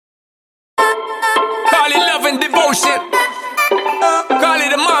devotion. Call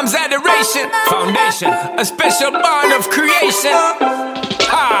it a mom's adoration. Foundation, a special bond of creation.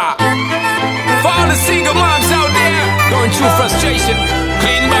 Ha! For all the single moms out there going through frustration,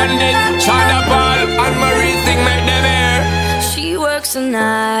 Clean Bandit, China Ball, and Marie thing make them air. She works the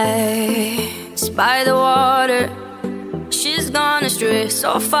nights by the water. She's gone astray,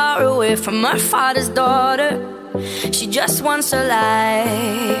 so far away from her father's daughter. She just wants a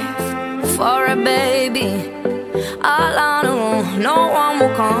life for a baby. All on her own, no one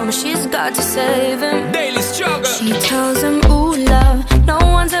will come. She's got to save him. Daily struggle. She tells him, ooh, love, no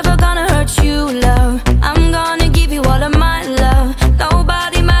one's ever gonna hurt you, love. I'm gonna give you all of my love.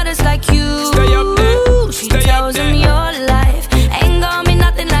 Nobody matters like you. Stay up there. She tells him your life ain't gonna be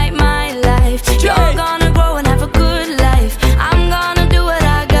nothing like my life. You're gonna grow and have a good life. I'm gonna do what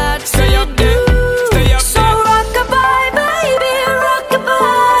I got to Stay up there. Stay up so there. rockabye, baby,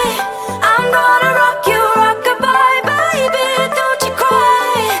 rockabye. I'm gonna rock you, rockabye, baby. Don't you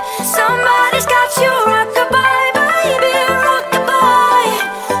cry. Somebody's got you, rockabye, baby, rockabye.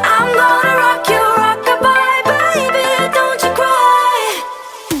 I'm gonna rock you, rockabye, baby. Don't you cry.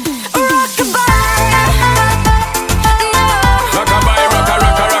 Rockabye, no. Rockabye, rocka,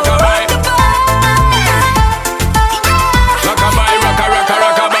 rocka, rockabye. Rockabye, rocka, rocka,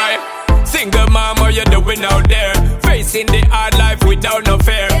 rockabye. Single mom, what you doing out there? Facing the hard life without no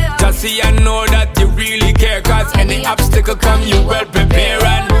fear. Just see and know that you really care. Cause any obstacle come, you well prepare.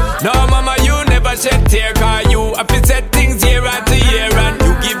 And no mama, you never shed tear. Cause you have to set things year after year. And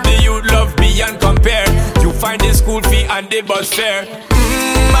you give the youth love beyond compare. You find the school fee and the bus fare.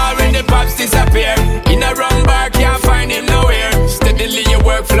 Already pops disappear. In a wrong bar, can't find him nowhere. Steadily your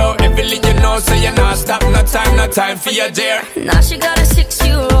workflow, everything you know. So you not stop, no time for your dare. Now she got a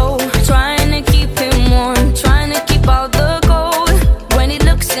 6-year-old, trying to keep him warm, trying to keep out the cold. When he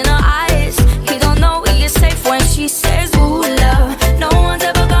looks in her eyes, he don't know he is safe when she says, ooh, love, no one's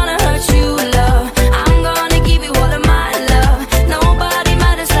ever gonna hurt you, love. I'm gonna give you all of my love. Nobody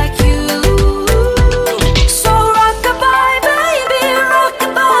matters like you. So rockabye, baby,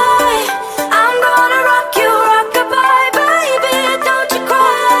 rockabye. I'm gonna rock you, rockabye, baby. Don't you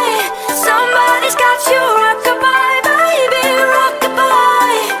cry. Somebody's got you, rockabye, baby,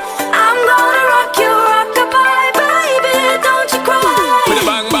 rockabye. I'm gonna rock you, rockabye, baby. Don't you cry. With a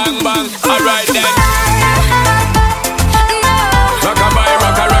bang, bang, bang. Alright then. No. Rockabye,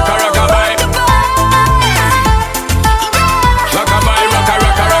 rocka, rocka, rockabye. Rockabye, rocka,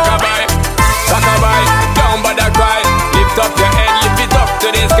 rocka, rockabye. Rockabye, don't bother cry. Lift up your head, lift it up to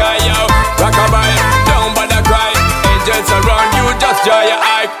the sky, yo. Rockabye, don't bother cry. Angels around you, just draw your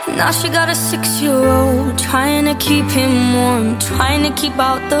eye. Now she got a 6-year-old, trying to keep him warm, trying to keep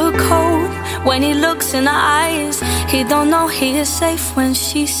out the cold. When he looks in her eyes, he don't know he is safe when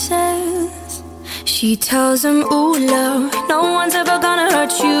she says. She tells him, ooh, love, no one's ever gonna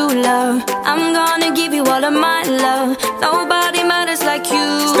hurt you, love. I'm gonna give you all of my love. Nobody matters like you.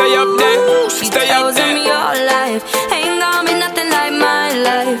 Stay up there, She stay up tells him there. your life ain't